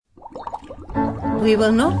We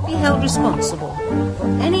will not be held responsible for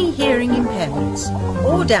any hearing impairments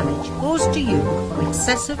or damage caused to you from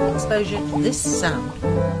excessive exposure to this sound.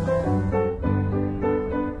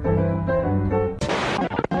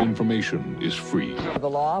 Information is free. The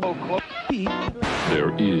law.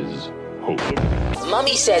 There is hope.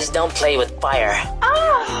 Mummy says don't play with fire.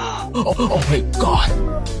 Oh my God.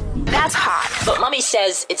 That's hot. But Mummy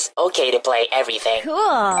says it's okay to play everything.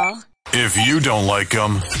 Cool. If you don't like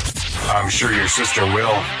them, I'm sure your sister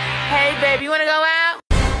will. Hey, baby, you wanna go out?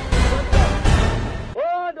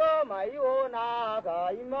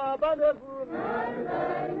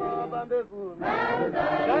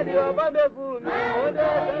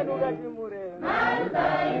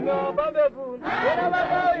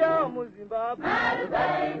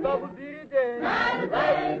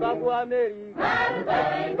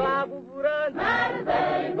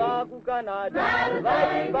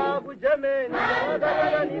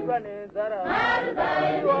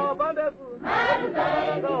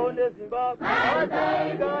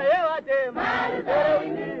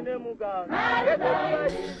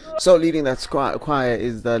 So leading that choir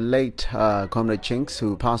is the late Comrade Chinks,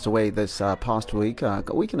 who passed away this past week, a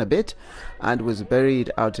week and a bit, and was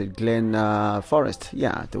buried out at Glen Forest.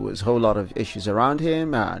 Yeah, there was a whole lot of issues around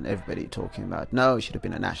him, and everybody talking about, no, he should have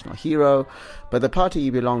been a national hero. But the party he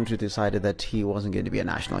belonged to decided that he wasn't going to be a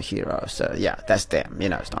national hero. So yeah, that's them.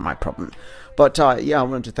 It's not my problem. But yeah, I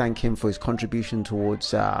want to thank him for his contribution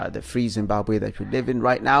towards the free Zimbabwe that we live in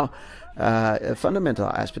right now. A fundamental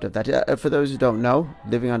aspect of that. For those who don't know,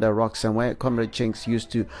 living under a rock somewhere, Comrade Chinks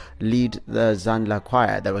used to lead the Zanla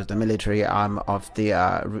Choir. That was the military arm of the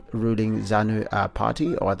ruling ZANU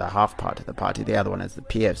party, or the half part of the party. The other one is the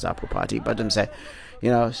PF ZAPU party. But I'm saying,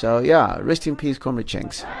 so yeah, rest in peace, Comrade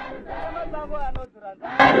Chinks.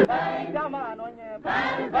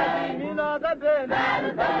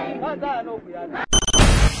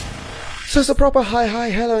 So it's a proper hi,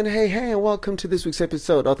 hello, and hey, and welcome to this week's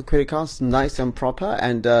episode of the Querycast, nice and proper.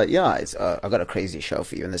 And yeah, I got a crazy show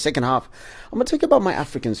for you. In the second half, I'm going to talk about my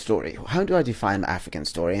African story. How do I define my African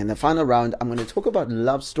story? In the final round, I'm going to talk about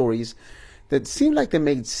love stories that seem like they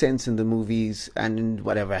made sense in the movies and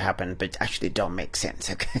whatever happened, but actually don't make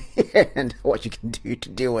sense, okay? And what you can do to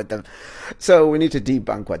deal with them. So we need to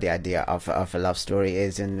debunk what the idea of a love story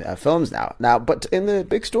is in films now. But in the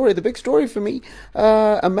big story for me,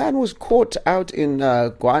 a man was caught out in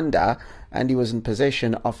Gwanda, and he was in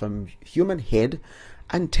possession of a human head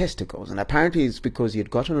and testicles. And apparently it's because he had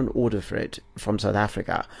gotten an order for it from South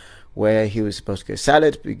Africa, where he was supposed to go sell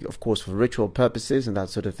it, of course, for ritual purposes and that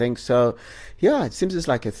sort of thing. So, yeah, it seems it's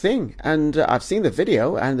like a thing. And I've seen the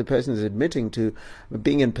video, and the person is admitting to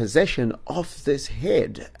being in possession of this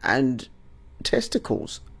head and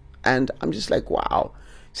testicles. And I'm just like, wow.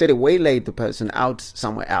 He said he waylaid the person out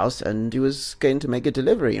somewhere else, and he was going to make a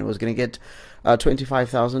delivery and was going to get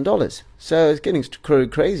 $25,000. So it's getting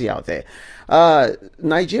crazy out there.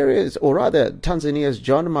 Nigeria's, or rather Tanzania's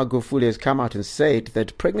John Magufuli has come out and said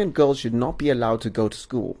that pregnant girls should not be allowed to go to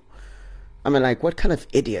school. I mean, like, what kind of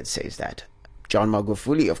idiot says that? John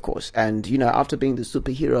Magufuli, of course. And, after being the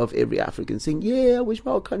superhero of every African, saying, yeah, I wish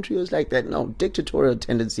my country was like that. No, dictatorial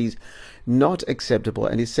tendencies, not acceptable.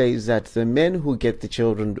 And he says that the men who get the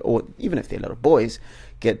children, or even if they're little boys,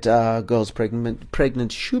 get girls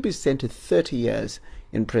pregnant should be sent to 30 years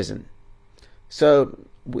in prison. So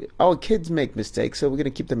our kids make mistakes, so we're going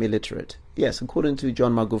to keep them illiterate. Yes, according to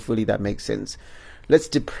John Magufuli, that makes sense. Let's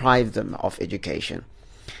deprive them of education.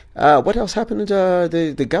 What else happened?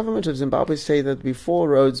 The government of Zimbabwe say that be 4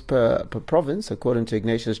 roads per province, according to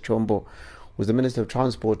Ignatius Chombo, who's the Minister of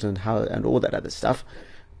Transport and all that other stuff.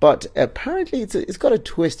 But apparently it's got a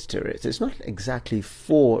twist to it. It's not exactly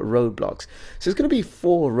 4 roadblocks. So it's going to be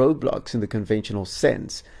 4 roadblocks in the conventional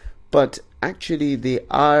sense. But actually they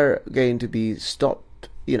are going to be spot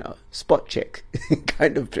check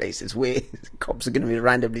kind of places where cops are going to be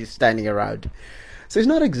randomly standing around. So it's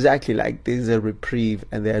not exactly like there's a reprieve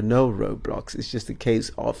and there are no roadblocks. It's just a case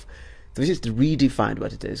of they've just redefined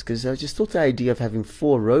what it is. Because I just thought the idea of having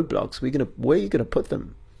 4 roadblocks, where are you going to put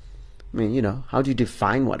them? I mean, how do you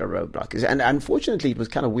define what a roadblock is? And unfortunately, it was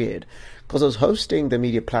kind of weird because I was hosting the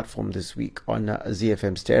media platform this week on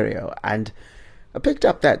ZFM Stereo, and I picked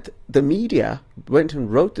up that the media went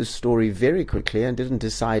and wrote this story very quickly and didn't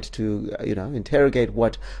decide to, interrogate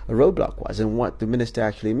what a roadblock was and what the minister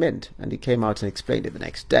actually meant. And he came out and explained it the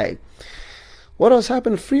next day. What else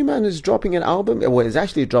happened? Freeman is dropping an album. Well, he's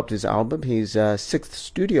actually dropped his album. His 6th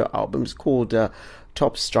studio album is called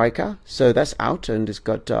Top Striker. So that's out, and it's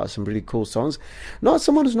got some really cool songs. Not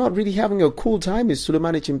someone who's not really having a cool time is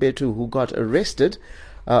Sulemani Chimbetu, who got arrested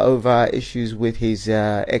over issues with his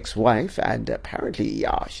ex-wife, and apparently,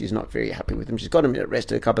 she's not very happy with him. She's got him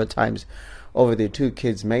arrested a couple of times over their two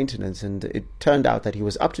kids' maintenance, and it turned out that he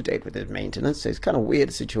was up to date with his maintenance. So it's kind of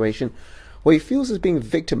weird situation where he feels he's being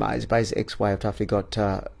victimized by his ex-wife after he got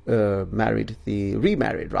remarried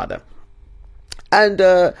rather. And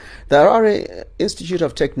the Harare Institute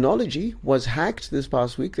of Technology was hacked this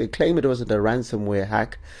past week. They claim it wasn't a ransomware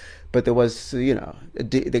hack, but there was,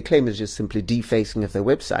 they claim it's just simply defacing of their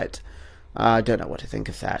website. I don't know what to think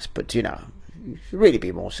of that, but, you should really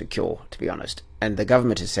be more secure, to be honest. And the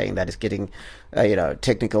government is saying that it's getting,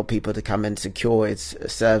 technical people to come and secure its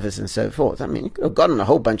servers and so forth. I mean, you could have gotten a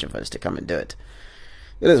whole bunch of us to come and do it.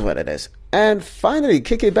 It is what it is. And finally,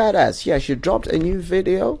 Kiki Badass. Yeah, she dropped a new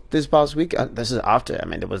video this past week. This is after. I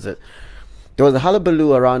mean, there was a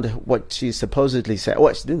hullabaloo around what she supposedly said.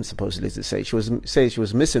 Well, she didn't supposedly say. She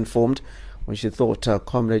was misinformed when she thought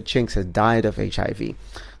Comrade Chinks had died of HIV,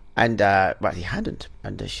 and well, he hadn't.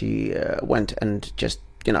 And she went and just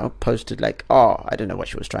posted like, I don't know what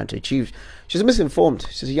she was trying to achieve. She's misinformed.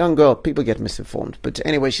 She's a young girl. People get misinformed. But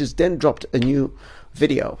anyway, she's then dropped a new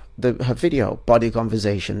video. Her video, Body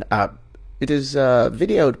Conversation. It is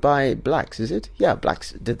videoed by Blacks, is it? Yeah,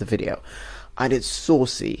 Blacks did the video. And it's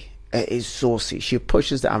saucy. It is saucy. She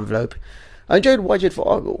pushes the envelope. I enjoyed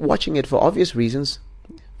watching it for obvious reasons.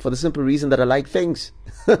 For the simple reason that I like things.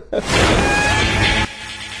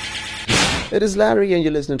 It is Larry, and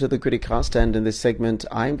you're listening to the Criticast, and in this segment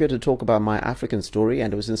I'm going to talk about my African story,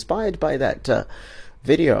 and it was inspired by that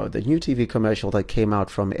video, the new TV commercial that came out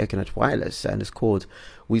from Econet Wireless, and it's called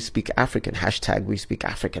We Speak African, hashtag We Speak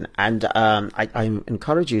African, and I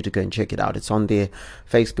encourage you to go and check it out. It's on their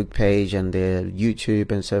Facebook page and their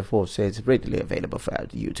YouTube and so forth, so it's readily available for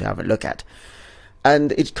you to have a look at.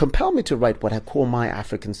 And it compelled me to write what I call my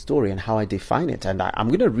African story and how I define it, and I'm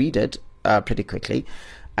going to read it pretty quickly.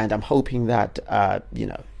 And I'm hoping that,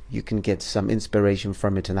 you can get some inspiration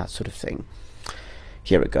from it and that sort of thing.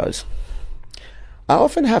 Here it goes. I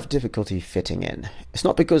often have difficulty fitting in. It's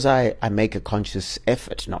not because I make a conscious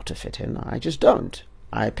effort not to fit in. I just don't.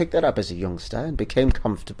 I picked that up as a youngster and became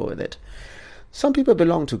comfortable with it. Some people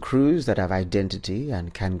belong to crews that have identity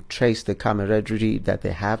and can trace the camaraderie that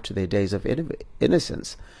they have to their days of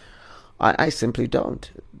innocence. I simply don't.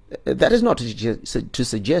 That is not to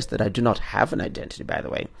suggest that I do not have an identity, by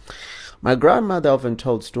the way. My grandmother often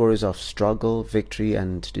told stories of struggle, victory,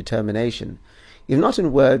 and determination, if not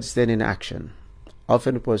in words, then in action.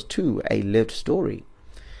 Often it was, too, a lived story.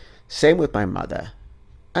 Same with my mother.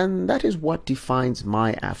 And that is what defines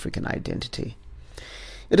my African identity.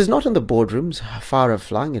 It is not in the boardrooms, far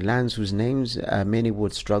flung in lands whose names many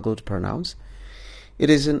would struggle to pronounce.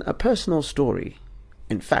 It is in a personal story.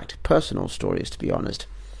 In fact, personal stories, to be honest.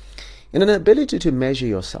 In an ability to measure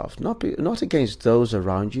yourself, not against those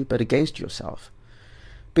around you, but against yourself.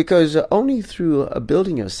 Because only through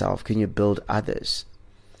building yourself can you build others.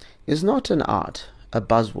 It's not an art, a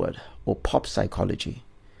buzzword, or pop psychology.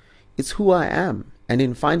 It's who I am, and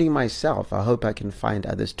in finding myself, I hope I can find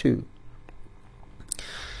others too.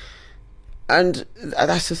 And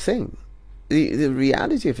that's the thing. The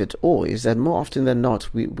reality of it all is that more often than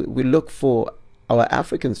not, we look for our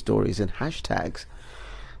African stories in hashtags,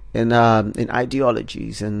 in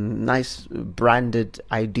ideologies and nice branded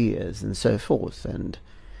ideas and so forth. And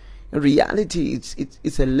in reality,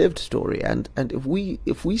 it's a lived story. And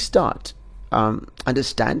if we start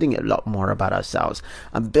understanding a lot more about ourselves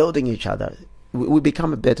and building each other, we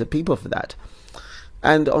become a better people for that.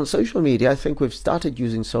 And on social media, I think we've started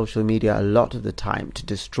using social media a lot of the time to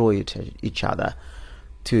destroy each other,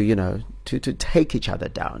 to take each other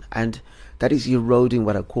down, and that is eroding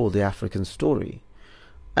what I call the African story.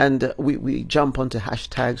 And we jump onto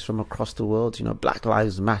hashtags from across the world, Black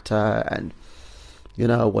Lives Matter and,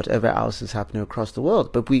 whatever else is happening across the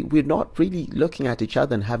world. But we're not really looking at each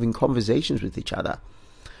other and having conversations with each other.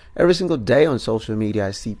 Every single day on social media,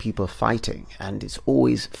 I see people fighting, and it's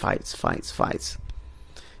always fights.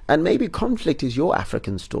 And maybe conflict is your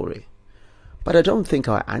African story. But I don't think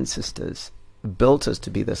our ancestors built us to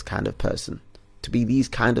be this kind of person, to be these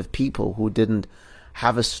kind of people who didn't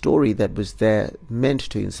have a story that was there meant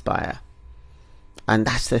to inspire. And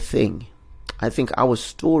that's the thing. I think our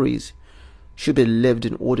stories should be lived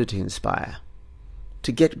in order to inspire,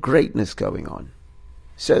 to get greatness going on,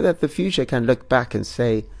 so that the future can look back and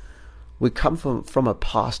say, we come from a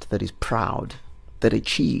past that is proud, that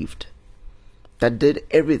achieved, that did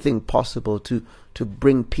everything possible to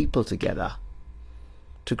bring people together,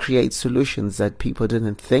 to create solutions that people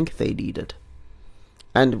didn't think they needed.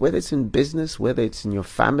 And whether it's in business, whether it's in your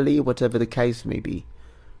family, whatever the case may be,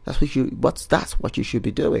 that's what you should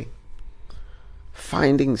be doing.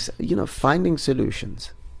 finding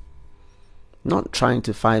solutions, not trying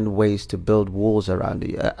to find ways to build walls around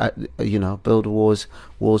build walls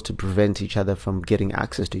to prevent each other from getting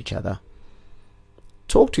access to each other.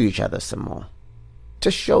 Talk to each other some more.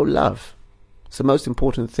 Just show love. It's the most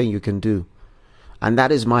important thing you can do. And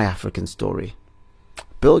that is my African story.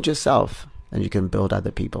 Build yourself and you can build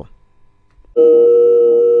other people. I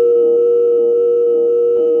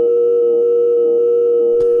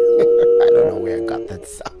don't know where I got that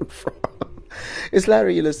sound from. It's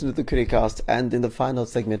Larry, you listen to the Criticast, and in the final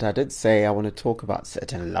segment I did say I want to talk about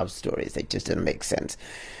certain love stories that just didn't make sense.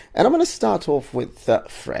 And I'm going to start off with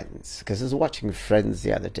Friends, because I was watching Friends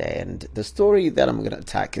the other day, and the story that I'm going to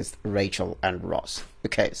attack is Rachel and Ross.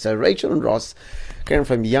 Okay, so Rachel and Ross came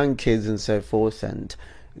from young kids and so forth, and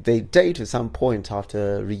they date at some point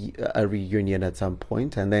after a reunion at some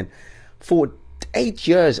point, and then for 8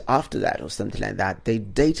 years after that or something like that, they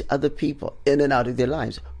date other people in and out of their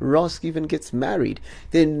lives. Ross even gets married.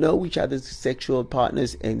 They know each other's sexual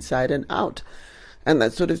partners inside and out, and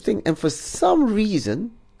that sort of thing. And for some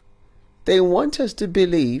reason, they want us to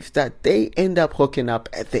believe that they end up hooking up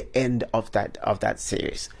at the end of that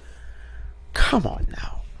series. Come on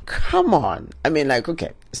now. Come on. I mean, like,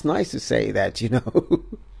 okay, it's nice to say that,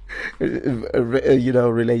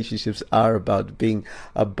 relationships are about being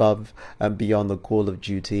above and beyond the call of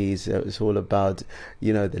duty. So it's all about,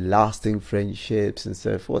 the lasting friendships and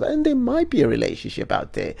so forth. And there might be a relationship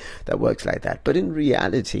out there that works like that. But in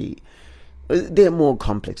reality, they're more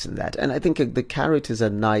complex than that. And I think the characters are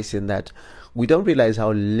nice in that we don't realize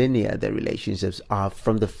how linear the relationships are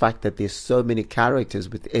from the fact that there's so many characters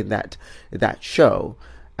within that show,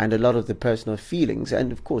 and a lot of the personal feelings.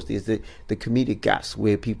 And of course there's the comedic gaps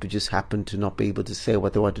where people just happen to not be able to say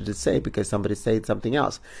what they wanted to say because somebody said something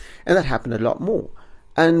else, and that happened a lot more.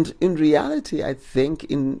 And in reality, I think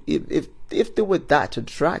if they were that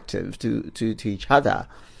attractive to each other,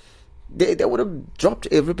 they would have dropped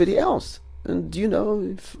everybody else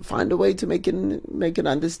and find a way to make an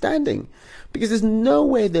understanding, because there's no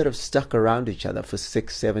way they'd have stuck around each other for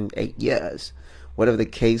 6, 7, 8 years, whatever the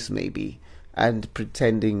case may be, and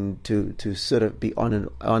pretending to sort of be on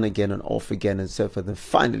again and off again and so forth, and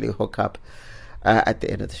finally hook up at the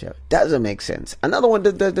end of the show. Doesn't make sense. Another one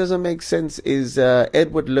that doesn't make sense is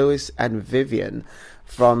Edward Lewis and Vivian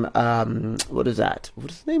from what is that? What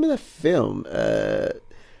is the name of the film?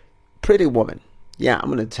 Pretty Woman. Yeah, I'm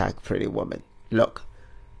going to attack Pretty Woman. Look,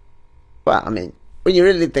 well, I mean, when you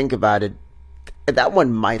really think about it, that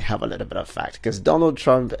one might have a little bit of fact, because Donald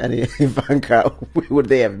Trump and Ivanka, would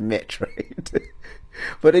they have met, right?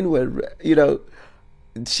 But anyway,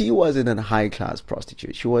 she wasn't a high-class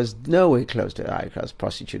prostitute. She was nowhere close to a high-class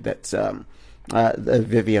prostitute. That's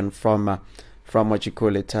Vivian from what you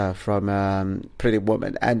call it, from Pretty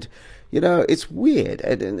Woman. And it's weird,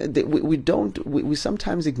 and we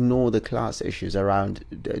sometimes ignore the class issues around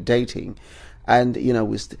dating, and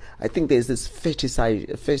I think there's this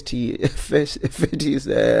fetishizing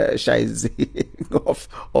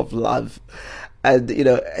of love, and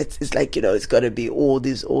it's like it's got to be all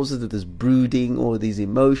sorts of this brooding, all these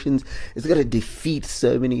emotions. It's got to defeat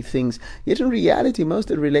so many things. Yet in reality,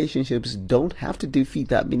 most of the relationships don't have to defeat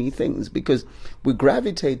that many things, because we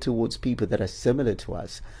gravitate towards people that are similar to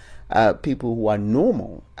us. People who are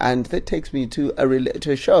normal. And that takes me to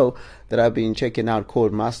a show that I've been checking out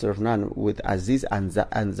called Master of None, with Aziz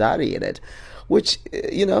Ansari in it, which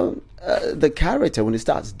the character, when he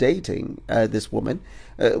starts dating this woman,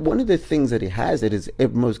 one of the things that he has that is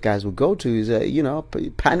most guys will go to is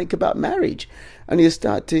panic about marriage, and you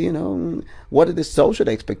start to what are the social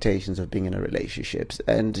expectations of being in a relationship,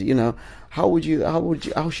 and how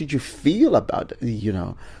should you feel about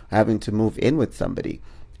having to move in with somebody.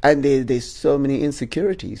 And there's so many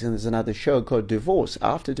insecurities. And there's another show called Divorce.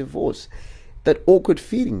 After divorce, that awkward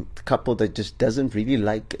feeling, the couple that just doesn't really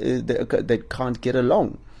like, that can't get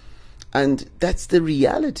along. And that's the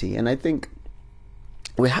reality. And I think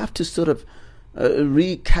we have to sort of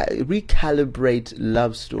recalibrate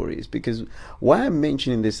love stories, because why I'm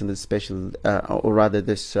mentioning this in this special, or rather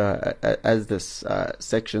this as this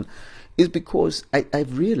section, is because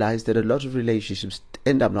I've realized that a lot of relationships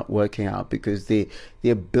end up not working out because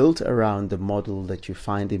they're built around the model that you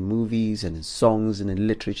find in movies and in songs and in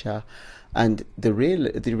literature, and the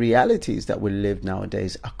realities that we live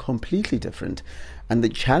nowadays are completely different, and the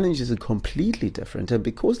challenges are completely different. And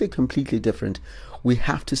because they're completely different, we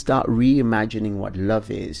have to start reimagining what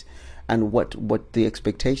love is and what the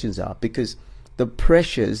expectations are, because the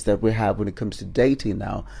pressures that we have when it comes to dating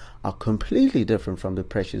now are completely different from the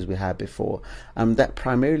pressures we had before. That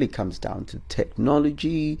primarily comes down to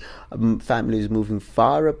technology, families moving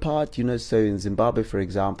far apart. So in Zimbabwe, for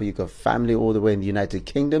example, you got family all the way in the United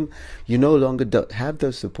Kingdom. You no longer don't have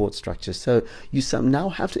those support structures, so you now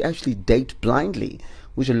have to actually date blindly,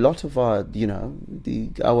 which a lot of our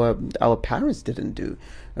parents didn't do,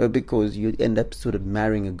 because you end up sort of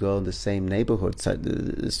marrying a girl in the same neighborhood,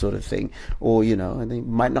 sort of thing, or and it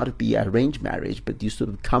might not be arranged marriage, but you sort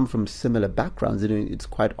of come from similar backgrounds, and it's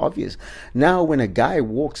quite obvious. Now, when a guy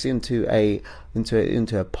walks into a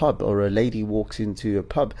pub, or a lady walks into a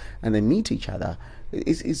pub, and they meet each other,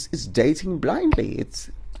 it's dating blindly.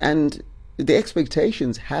 And the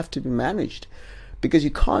expectations have to be managed, because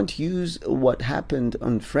you can't use what happened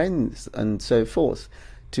on Friends and so forth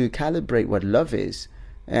to calibrate what love is.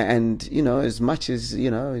 And, as much as,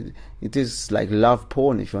 it is like love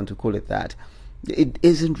porn, if you want to call it that, it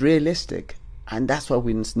isn't realistic. And that's what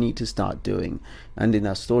we need to start doing, and in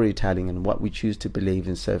our storytelling and what we choose to believe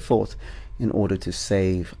and so forth, in order to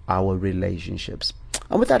save our relationships.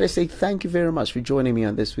 And with that, I say thank you very much for joining me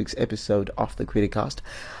on this week's episode of the Criticast.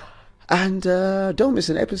 And don't miss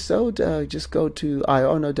an episode. Just go to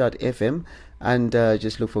iono.fm and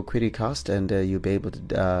just look for Criticast, and you'll be able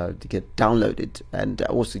to get downloaded. And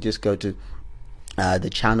also just go to the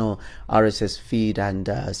channel RSS feed and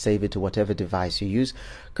save it to whatever device you use.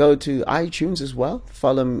 Go to iTunes as well.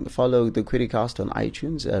 Follow the Criticast on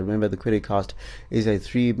iTunes. Remember, the Criticast is a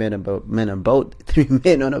 3 men on a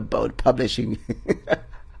boat publishing.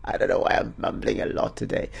 I don't know why I'm mumbling a lot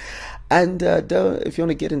today. And if you want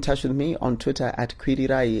to get in touch with me on Twitter at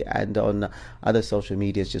Kwirirai, and on other social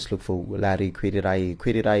medias, just look for Larry Kwirirai.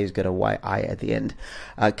 Kwirirai has got a Y-I at the end.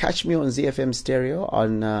 Catch me on ZFM Stereo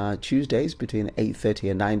on Tuesdays between 8:30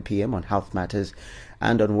 and 9 p.m. on Health Matters,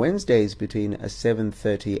 and on Wednesdays between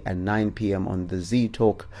 7:30 and 9 p.m. on the Z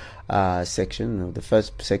Talk section. The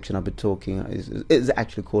first section I'll be talking is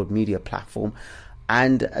actually called Media Platform.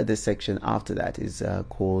 And the section after that is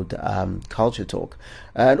called Culture Talk.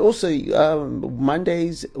 And also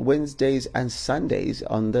Mondays, Wednesdays, and Sundays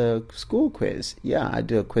on the school quiz. Yeah, I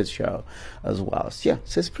do a quiz show as well. So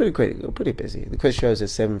it's pretty busy. The quiz show is at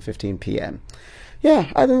 7:15 p.m.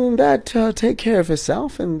 Yeah, other than that, take care of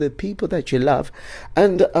yourself and the people that you love.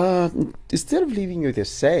 And instead of leaving you with a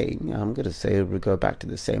saying, I'm going to say we'll go back to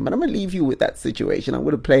the same, but I'm going to leave you with that situation. I'm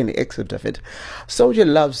going to play an excerpt of it. Soldier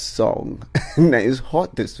Love's song is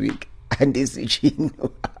hot this week, and it's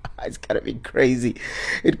it's kind of been crazy.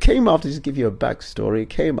 It came after, just to give you a backstory,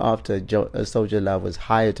 it came after Soldier Love was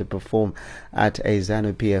hired to perform at a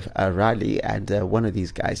ZANU-PF rally, and one of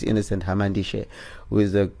these guys, Innocent Hamandishe, who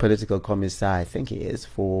is the political commissar, I think he is,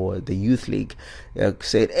 for the Youth League,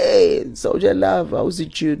 said, "Hey, Soldier Love, how's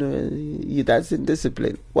it you? That's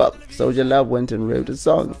indiscipline." Well, Soldier Love went and wrote a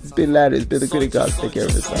song. It's been Larry, it's been the Criticast. Take care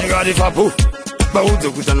of yourself.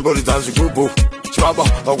 Chaba,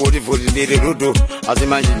 agodi furi ndiri rudu.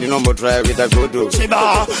 Azimanji ndinombo try with a kudu.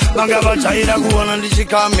 Shiba, bangaba chaira kuona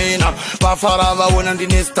ndichikamina. Bafara baona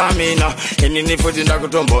ndine stamina. Enini futi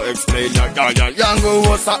ndakutombo explain. Yangu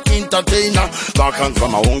wosa entertainer. Bakanzwa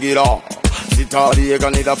maungira. Sitari ega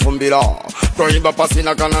nida fumbira. Toimba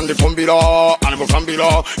pasina kana ndifumbira.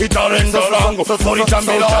 Anibukambira. Itarendora.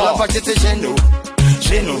 Moritambira. Pachete shenu.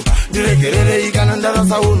 Shenu. Diregerere ikanandara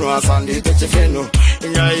sauno. Asandi teche fenu.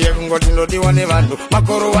 Ingaye kungotino diwane vandu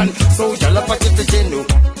makoro wani so jala pachete chenu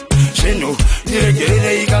shenu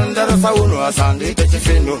diregere ikandara sauno asande teche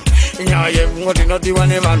fenu ingaye kungotino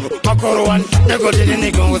diwane vandu makoro wani negotini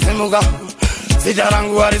nikongo semuga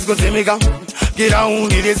sijarangu arizgo semika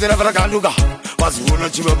kiraundi resera vrakanduka wazuna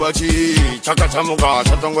chibabachi chakachamuka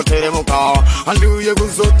chatongo teremuka anduye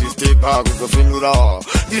kuzoti stepa kuzofinura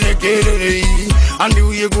diregere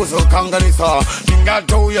anduye kuzokanganisa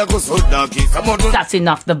ingatoya kuzodakisa moto. That's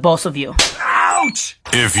enough, the both of you. Ouch!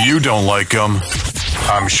 If you don't like them,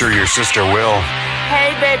 I'm sure your sister will.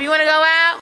 Hey, baby, you wanna go out?